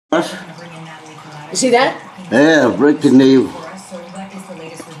You see that? Yeah, breaking news.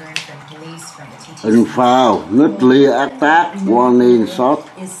 In file, nuclear attack warning shot.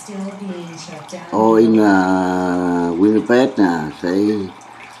 In Winnipeg say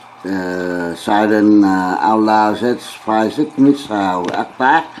siren out loud says 5-6 missile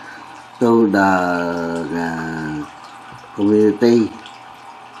attack to the community.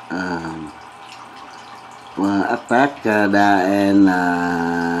 Attack Canada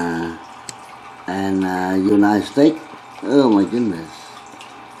and United States. Oh my goodness!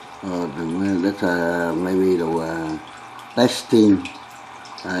 That's maybe the testing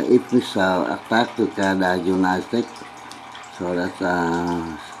if missile attack to Canada, United States. So that's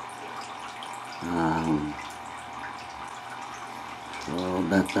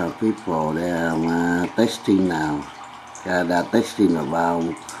people they are testing now. Canada testing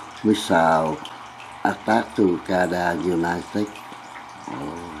about missile attack to Canada, United States.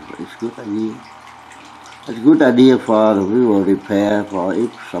 Oh, it's good idea. It's a good idea for the people prepare for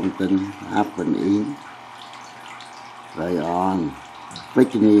if something happen in. Right on.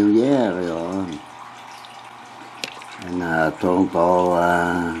 Breaking news, yeah, right on. And Toronto,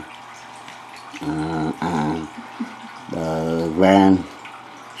 the van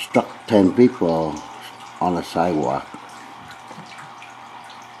struck 10 people on the sidewalk.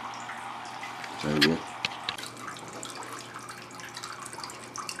 Very good.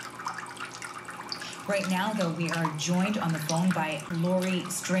 Right now, though, we are joined on the phone by Lori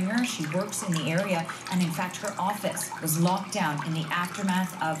Stringer. She works in the area, and in fact, her office was locked down in the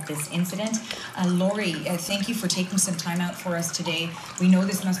aftermath of this incident. Lori, thank you for taking some time out for us today. We know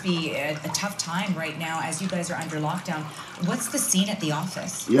this must be a tough time right now as you guys are under lockdown. What's the scene at the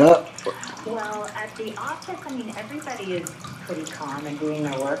office? Yeah. Well, at the office, I mean, everybody is pretty calm and doing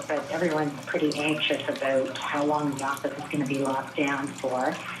their work, but everyone's pretty anxious about how long the office is going to be locked down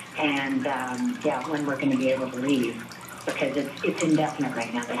for. And when we're going to be able to leave, because it's indefinite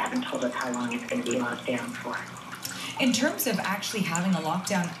right now. They haven't told us how long it's going to be locked down for. In terms of actually having a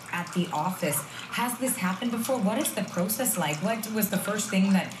lockdown at the office, has this happened before? What is the process like? What was the first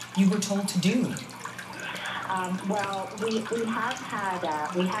thing that you were told to do? Well, we have had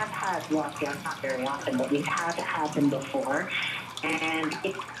lockdowns, not very often, but we have had them before, and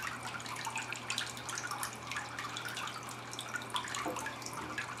it.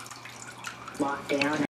 Lockdown.